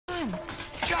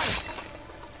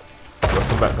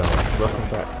Welcome back, guys. Welcome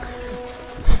back.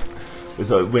 It's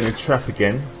like we're in a trap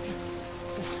again.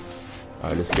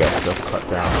 Alright, let's get ourselves cut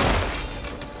down.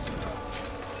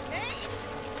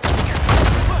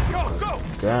 God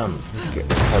damn, we need to get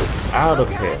the hell out of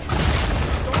here.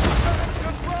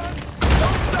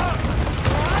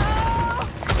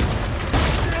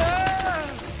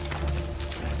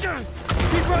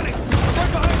 Keep running! They're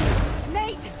behind you!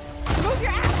 Nate! Move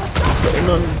your ass! Let's go! Putting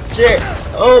on jets!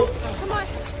 Oh! Come on!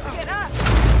 Get up!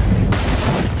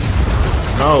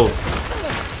 No!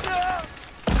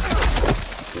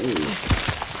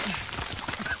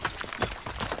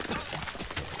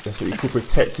 That's what you call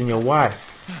protecting your wife.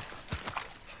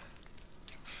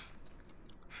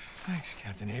 Thanks,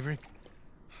 Captain Avery.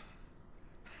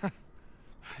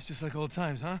 It's just like old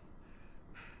times, huh?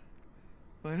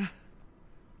 Lena?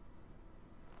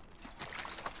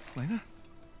 Lena?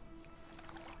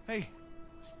 Hey!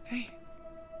 Hey!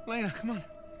 Lena, come on!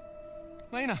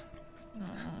 Lena!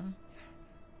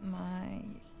 My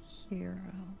hero.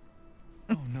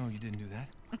 Oh, no, you didn't do that.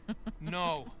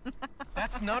 No!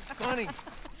 That's not funny!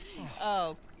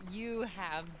 Oh, you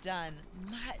have done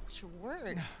much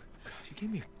worse. Gosh, you gave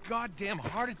me a goddamn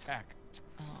heart attack.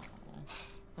 Oh,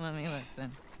 let me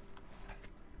listen.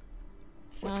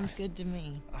 Sounds good to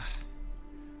me.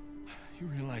 You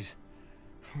realize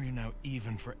we're now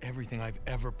even for everything I've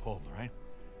ever pulled, right?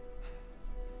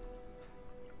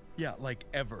 Yeah, like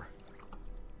ever.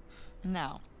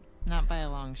 No, not by a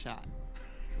long shot.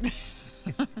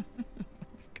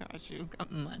 Gosh, you've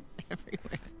got mud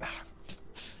everywhere.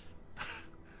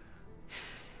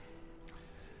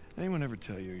 Anyone ever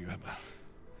tell you you have a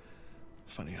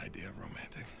funny idea of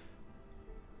romantic?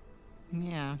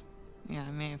 Yeah,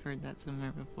 I may have heard that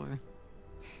somewhere before.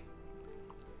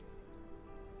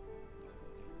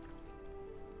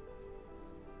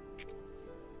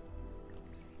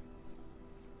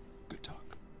 Good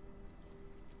talk.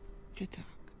 Good talk.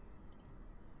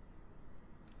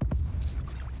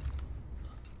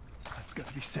 That's got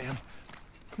to be Sam.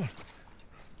 Come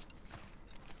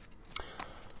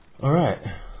on. Alright,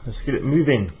 let's get it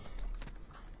moving.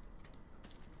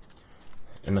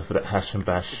 Enough of that hash and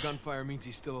bash. The gunfire means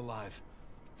he's still alive.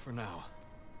 For now.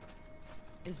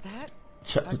 Is that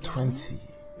Chapter 20.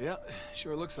 Yeah,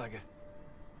 sure looks like it.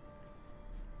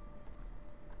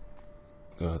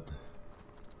 God.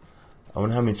 I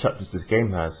wonder how many chapters this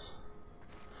game has.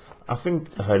 I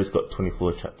think I heard it's got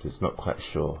 24 chapters, not quite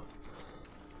sure.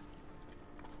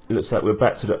 It looks like we're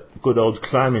back to the good old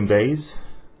climbing days.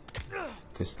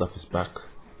 This stuff is back.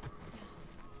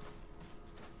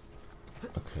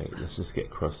 Okay, let's just get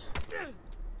across.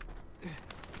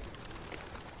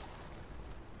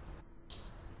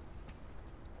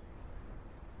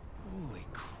 Holy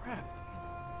crap.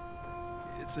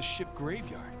 It's a ship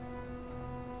graveyard.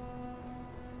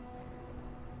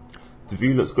 The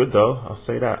view looks good though, I'll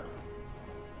say that.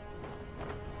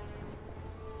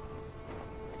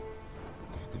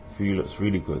 The view looks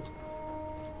really good.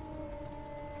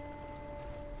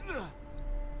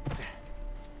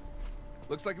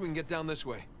 Looks like we can get down this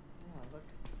way. Oh,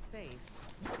 looks safe.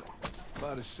 It's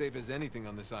about as safe as anything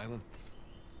on this island.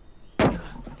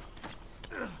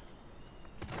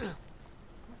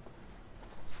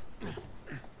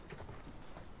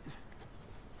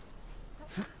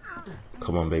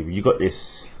 Come on, baby, you got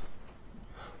this.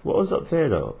 What was up there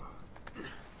though?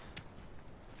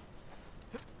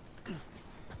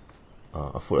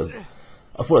 Oh, I thought it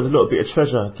was a little bit of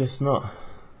treasure. I guess not.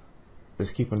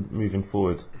 Let's keep on moving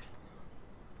forward.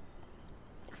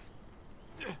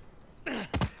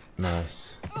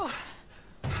 Nice.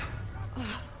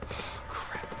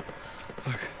 Crap.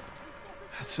 Look.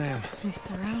 That's Sam. He's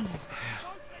surrounded.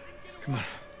 Yeah. Come on.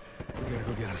 We gotta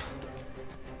go get him.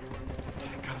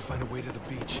 Gotta find a way to the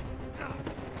beach.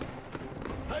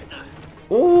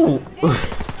 Ooh!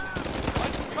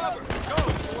 Cover! Go!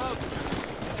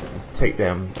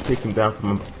 Take him down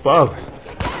from above.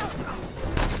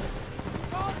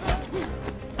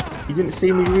 You didn't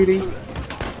see me really?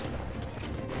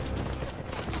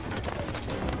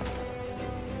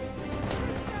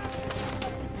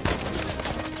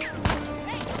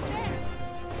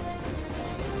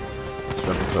 Let's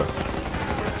jump across.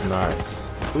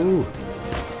 Nice. Ooh.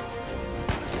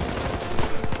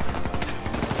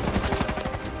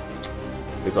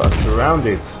 They got us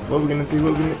surrounded. What are we gonna do?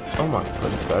 Oh my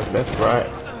god, this guy's left, right.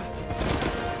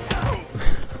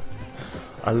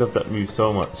 I love that move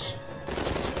so much.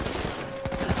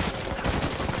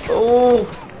 Oh!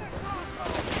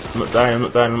 I'm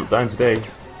not dying today.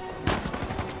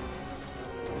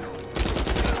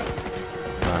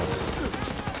 Nice.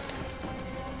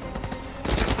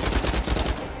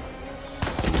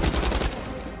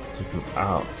 Took him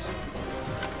out.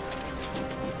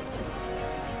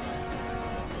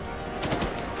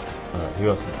 Alright, who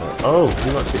else is there? Oh,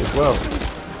 he wants it as well.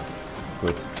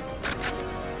 Good.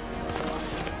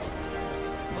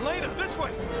 Elena, this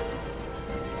way.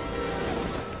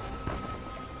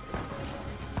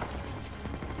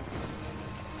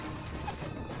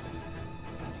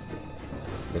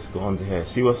 Let's go on to here.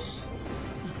 See what's...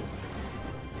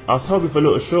 I was hoping for a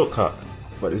little shortcut,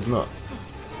 but it's not.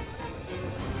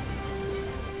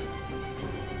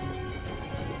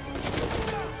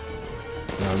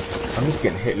 I'm just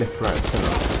getting hit left, right, center.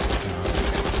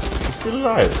 He's still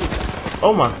alive.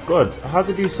 Oh my god, how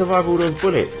did he survive all those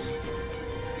bullets?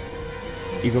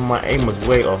 Even my aim was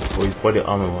way off, or his body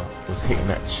armor was hitting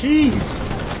that. Jeez!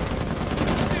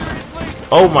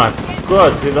 Oh my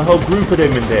god, there's a whole group of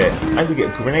them in there. I had to get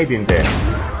a grenade in there.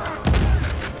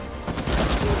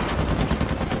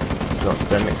 Don't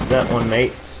stand next to that one,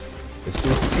 mate. There's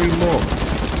still 3 more.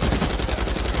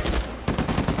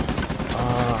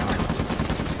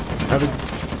 And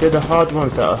they're the hard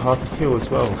ones that are hard to kill as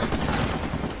well.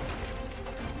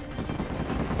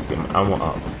 Let's get my ammo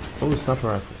up. Oh, sniper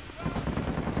rifle.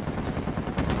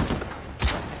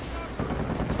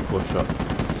 Poor shot.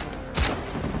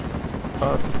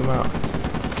 Oh, I took him out.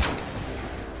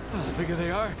 Oh, the bigger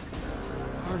they are,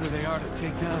 the harder they are to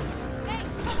take down.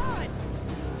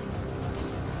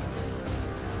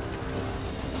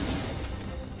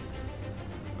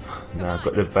 Nah, I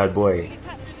got the bad boy.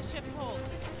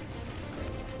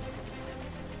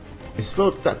 It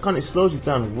slowed, that gun, it slows you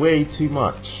down way too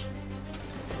much.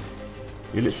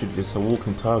 You're literally just a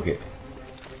walking target.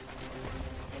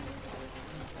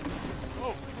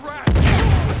 Oh, crap! Put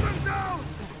him down!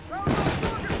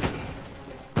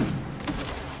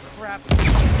 Crap.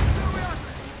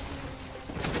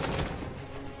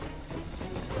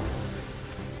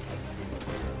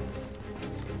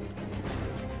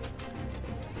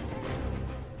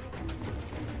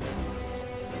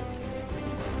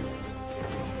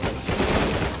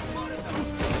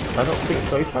 I don't think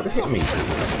so. He tried to hit me.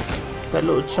 That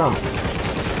little chump.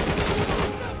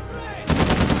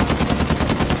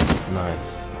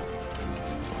 Nice.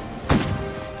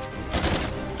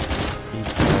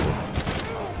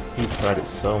 He tried it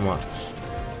so much.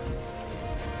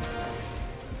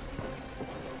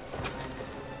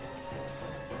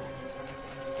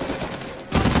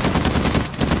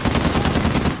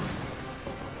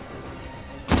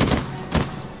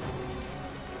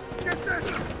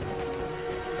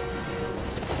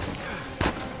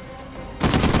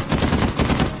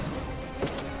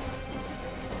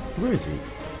 Where is he?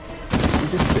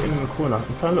 He's just sitting in the corner.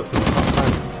 I'm trying to look for him. I can't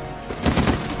find him.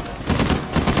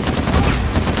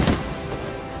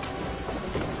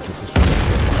 This is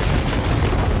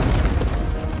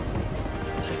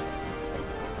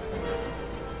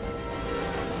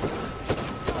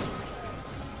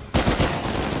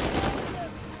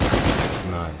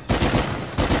nice.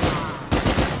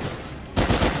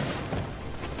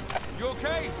 You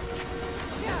okay?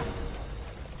 Yeah,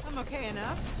 I'm okay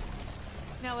enough.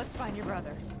 Now let's find your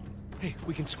brother. Hey,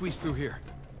 we can squeeze through here.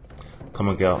 Come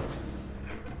on, girl.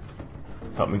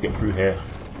 Help me get through here.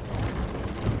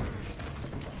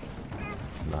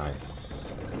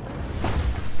 Nice.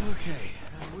 Okay,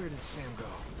 now where did Sam go?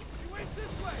 He went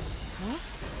this way! Huh?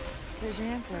 There's your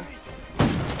answer.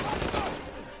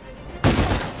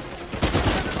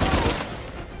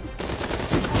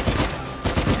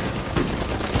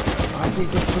 I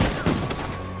think this is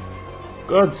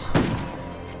good.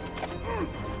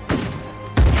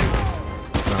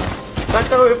 Nice. That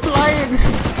guy went flying.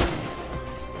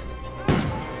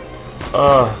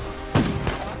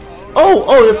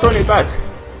 Oh, they're throwing it back.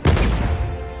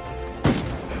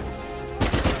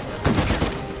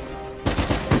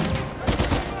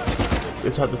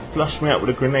 They tried to flush me out with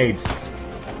a grenade.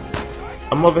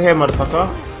 I'm over here, motherfucker.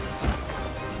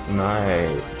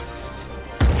 Nice.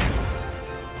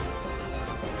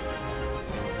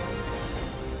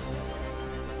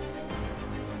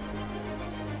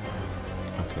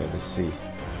 Okay, let's see.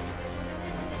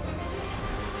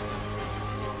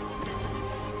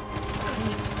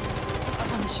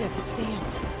 Up on the ship, it's Sam.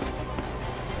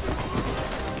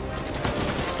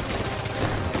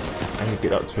 I need to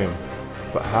get up to him.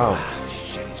 But how? Ah,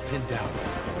 shit, he's pinned down.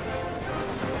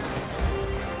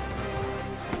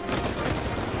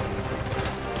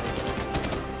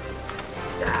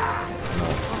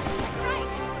 Nice.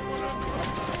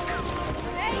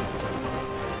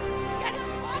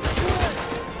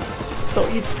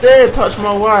 Don't you dare touch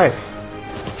my wife!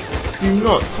 Do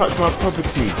not touch my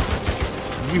property.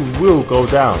 You will go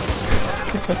down.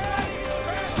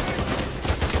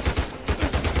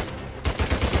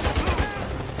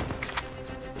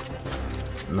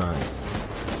 Nice.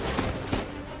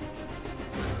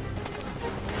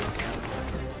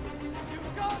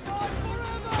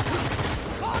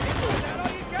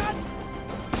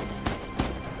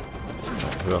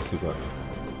 Who else you got?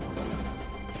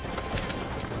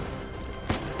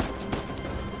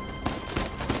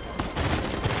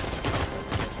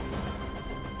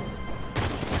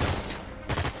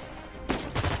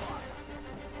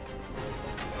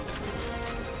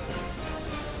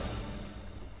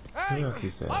 What else he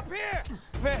said? Up here!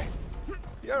 Man,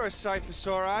 you're a sight for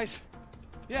sore eyes.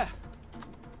 Yeah.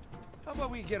 How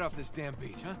about we get off this damn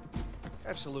beach, huh?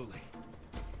 Absolutely.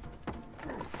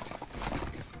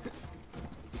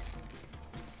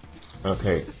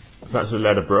 Okay. Thanks for the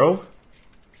ladder, bro.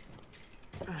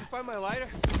 Did you find my lighter?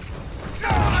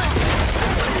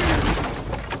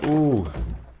 Ooh.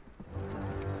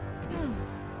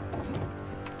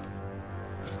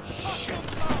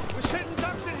 We're sitting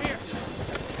ducks in here.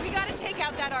 We gotta take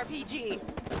out that RPG.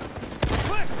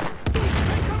 Cliff!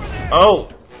 Take cover there! Oh!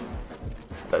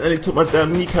 That nearly took my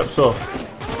damn kneecaps off.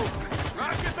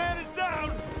 Rocket Man is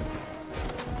down!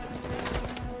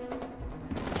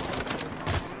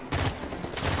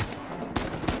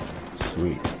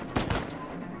 Sweet.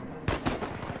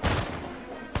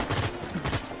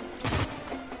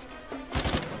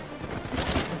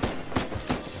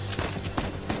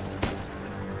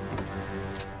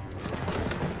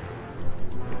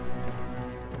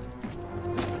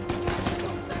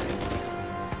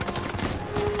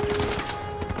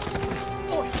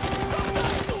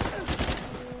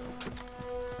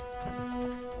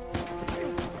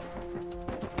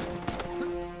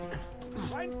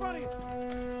 Right in front of you.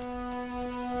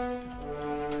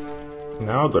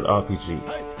 Now I got RPG.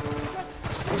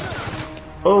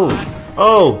 Oh!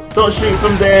 Oh! Don't shoot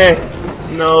from there!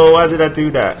 No, why did I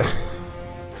do that?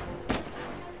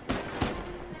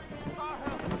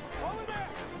 Over there!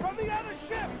 From the other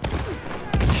ship!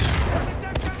 The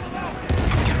deck down below!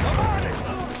 I'm on it!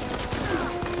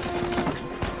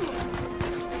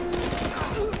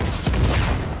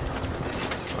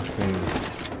 Fucking...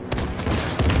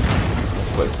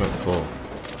 That's what it's meant for.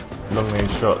 Long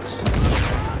range shots.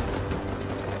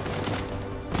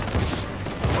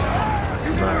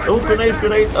 Right. Oh, grenade,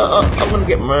 grenade! I'm gonna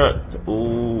get murked.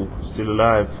 Oh, still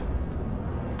alive.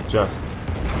 Just.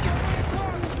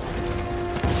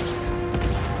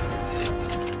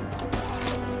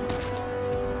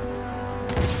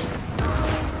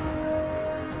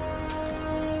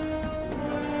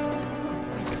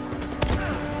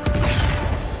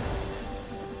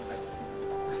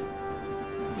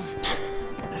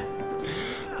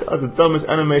 That was the dumbest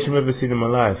animation I've ever seen in my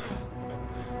life.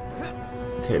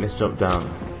 Okay, let's jump down.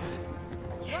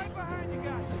 Right behind you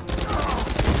guys!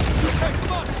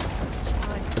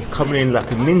 It's coming in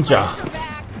like a ninja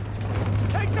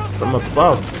Take those from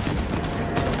above.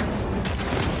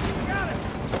 Got it!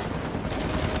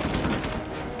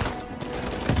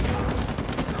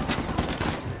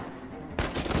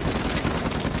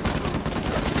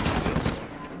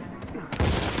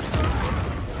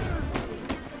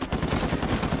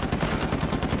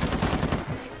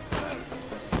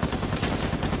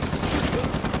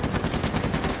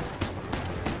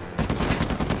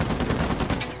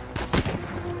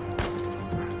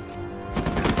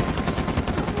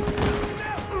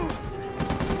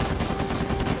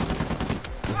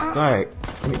 This guy,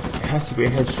 it has to be a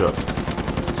headshot.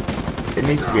 It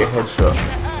needs to be a headshot.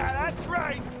 That's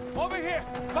right! Over here!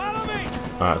 Follow me!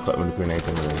 Alright, got him with the grenades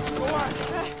anyways. Go on!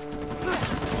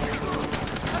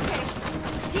 Okay,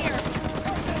 here.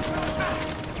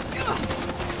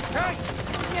 Guys!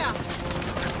 Yeah.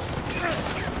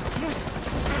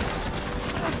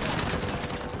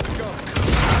 Go!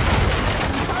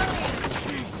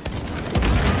 Jesus!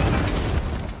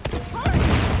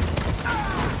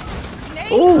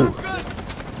 Ooh! Good!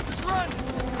 Just run!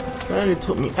 That only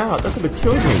took me out. That could have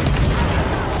killed me.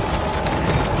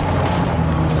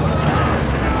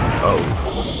 Oh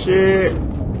shit!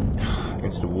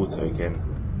 Into the water again.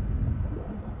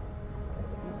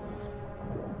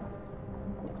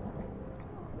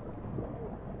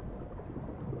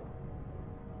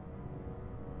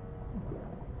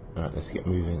 Alright, let's get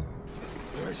moving.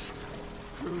 Worst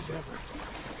cruise ever.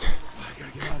 I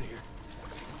gotta get out of here.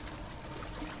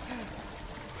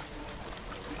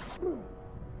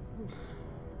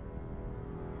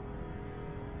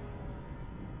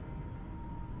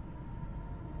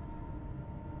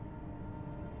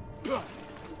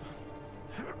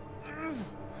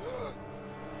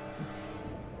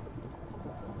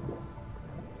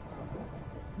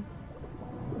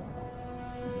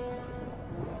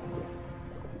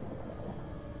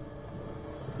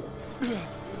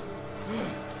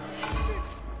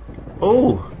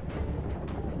 Oh!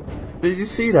 Did you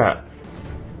see that?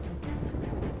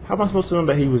 How am I supposed to know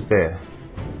that he was there?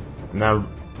 Now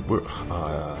we're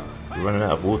running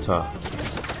out of water.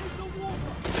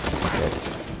 Okay.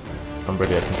 I'm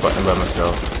ready, I can fight them by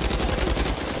myself.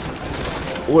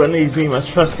 All I need is me, my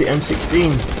trusty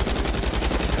M16.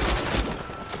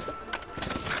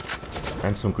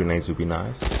 And some grenades would be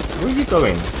nice. Where are you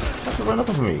going? Try to run up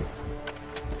on me.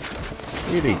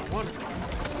 Really?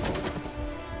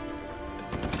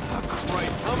 Oh,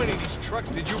 Christ, how many of these trucks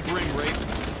did you bring, Rafe?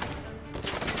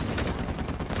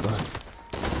 God.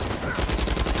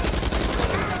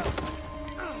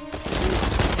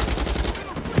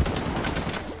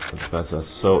 Those guys are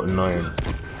so annoying.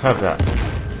 Have that.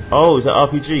 Oh, is that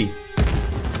RPG?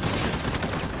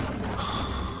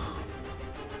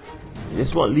 They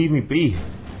just won't leave me be.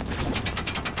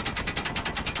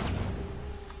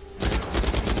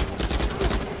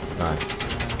 Nice.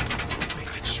 Wait,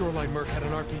 that shoreline merc had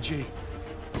an RPG.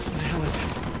 What the hell is it?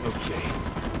 Okay.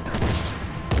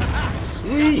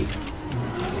 Sweet.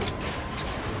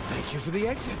 Thank you for the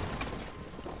exit.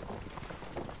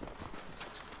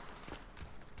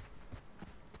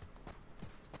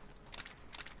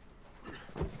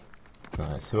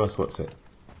 Nice. Who else wants it?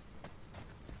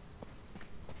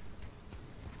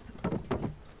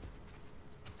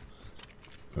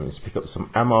 Let's pick up some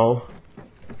ammo.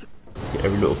 Get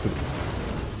every little thing.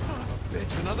 Son of a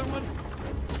bitch, another one?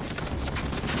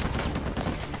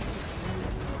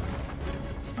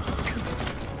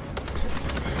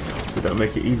 Did that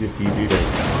make it easy for you, do they?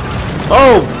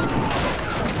 Oh!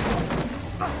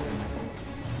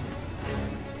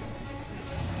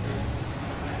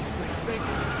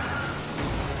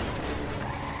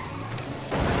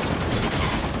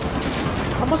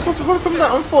 How am I supposed to run from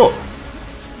that on foot?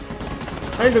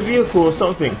 I need a vehicle or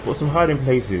something, or some hiding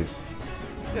places.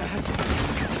 Yeah, that's it.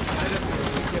 Just head up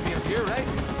here. Get me up here, right?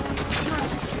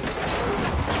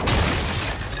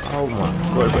 Oh my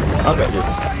god, I bet this.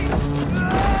 Yeah,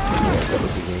 that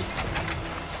would be me.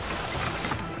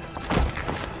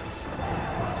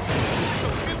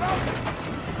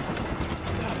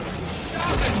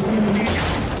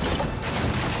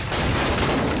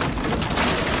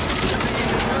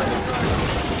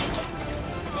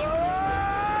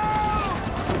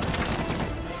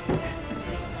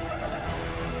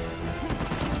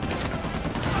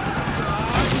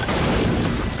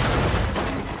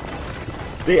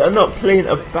 They are not playing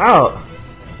about.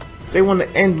 They want to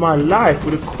end my life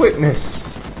with a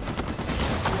quickness.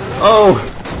 Oh,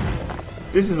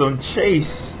 this is on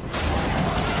chase.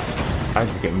 I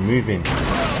have to get moving.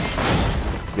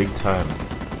 Big time.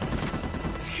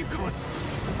 Let's keep going.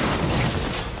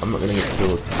 I'm not going to get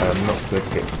killed. I am not going to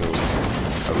get killed.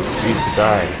 I refuse to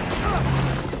die.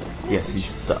 Yes, he's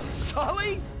stuck.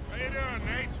 Sully? How you doing,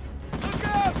 Nate? Look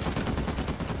out!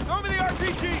 Throw me the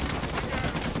RPG!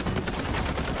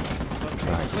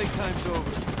 Nice. Playtime's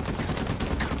over.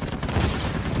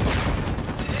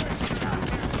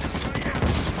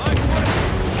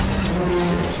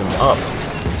 Finish him up.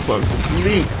 Put him to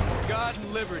sleep. God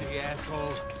and liberty,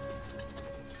 asshole.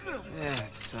 Yeah,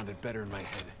 it sounded better in my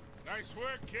head. Nice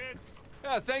work, kid.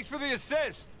 Yeah, thanks for the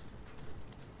assist.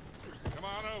 Come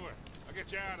on over. I'll get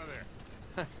you out of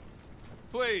there.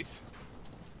 Please.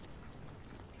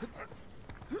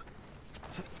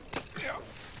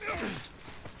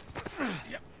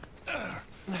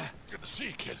 Good to see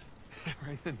you, kid.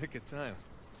 Right in the nick of time.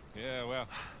 Yeah, well,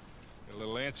 got a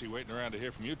little antsy waiting around to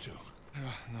hear from you two.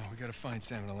 No, we gotta find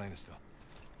Sam and Elena still.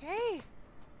 Hey.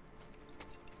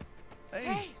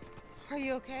 Hey. Are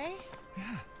you okay?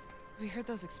 Yeah. We heard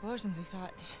those explosions. We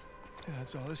thought Yeah,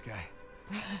 that's all this guy.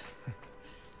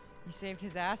 you saved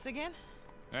his ass again.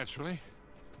 Naturally.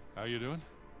 How you doing?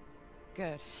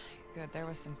 Good. Good. There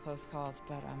was some close calls,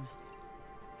 but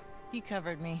he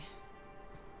covered me.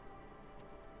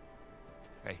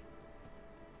 Hey.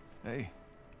 Hey.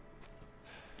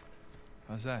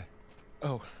 How's that?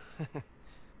 Oh,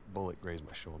 bullet grazed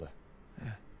my shoulder.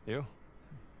 Yeah. You?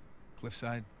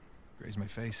 Cliffside, grazed my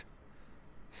face.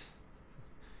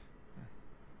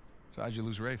 So how'd you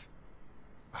lose Rafe?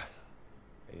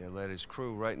 He led his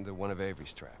crew right into one of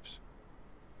Avery's traps.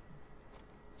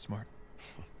 Smart.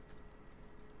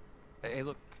 Hey,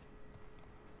 look.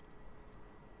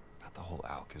 About the whole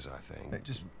Alcazar thing. Hey,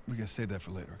 we gotta save that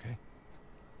for later, okay?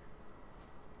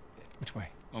 Which way?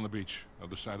 On the beach,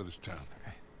 other side of this town.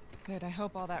 Okay. Good. I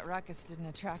hope all that ruckus didn't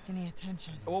attract any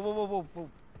attention. Whoa, whoa, whoa, whoa, whoa.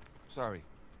 Sorry.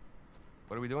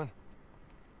 What are we doing?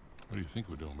 What do you think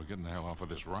we're doing? We're getting the hell off of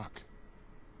this rock.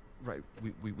 Right,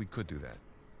 we could do that.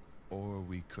 Or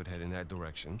we could head in that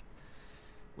direction,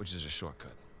 which is a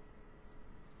shortcut.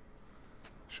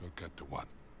 Shortcut to what?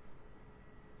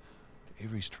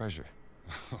 Avery's treasure.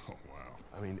 Oh, wow.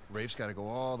 I mean, Rafe's got to go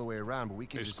all the way around, but we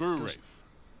can Hey, just... screw just- Rafe.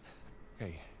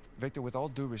 Hey, Victor, with all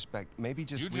due respect, maybe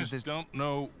just You leave just this... don't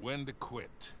know when to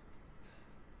quit.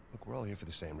 Look, we're all here for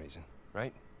the same reason,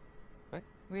 right?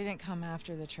 We didn't come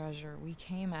after the treasure. We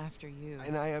came after you.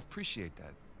 And I appreciate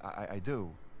that. I do.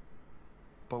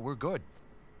 But we're good.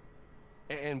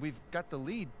 And we've got the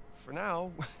lead for now.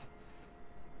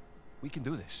 We can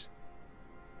do this.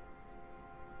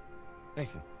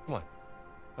 Nathan, come on.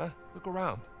 Huh? Look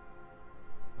around.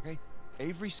 Okay?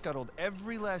 Avery scuttled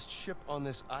every last ship on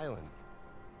this island.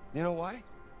 You know why?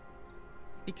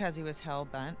 Because he was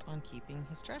hell-bent on keeping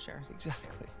his treasure,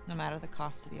 Exactly. no matter the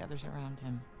cost to the others around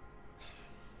him.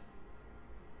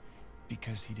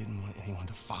 Because he didn't want anyone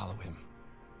to follow him.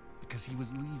 Because he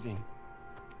was leaving.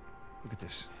 Look at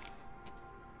this.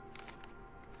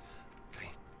 Okay.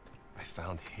 I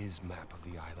found his map of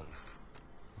the island.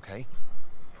 Okay?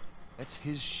 That's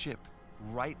his ship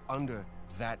right under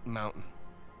that mountain.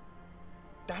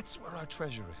 That's where our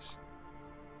treasure is.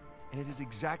 And it is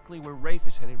exactly where Rafe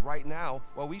is headed right now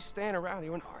while we stand around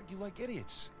here and argue like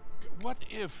idiots. What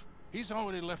if he's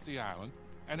already left the island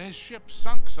and his ship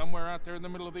sunk somewhere out there in the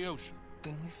middle of the ocean?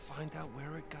 Then we find out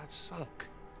where it got sunk.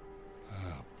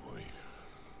 Oh, boy.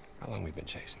 How long we been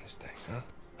chasing this thing, huh?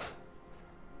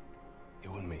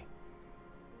 You and me.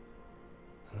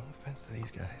 No offense to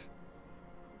these guys.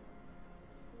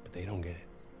 But they don't get it.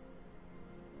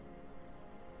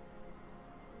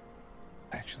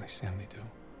 Actually, Sam, they do.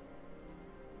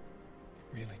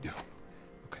 They really do.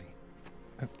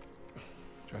 Okay.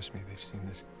 Trust me, they've seen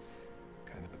this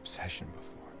kind of obsession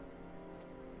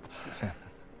before. Sam,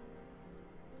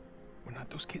 we're not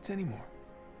those kids anymore.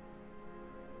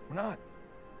 We're not.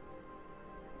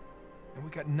 And we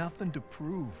got nothing to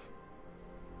prove.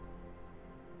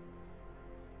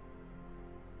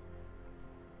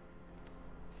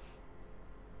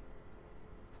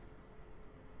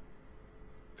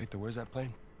 Victor, where's that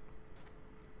plane?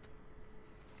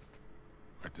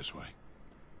 Right this way.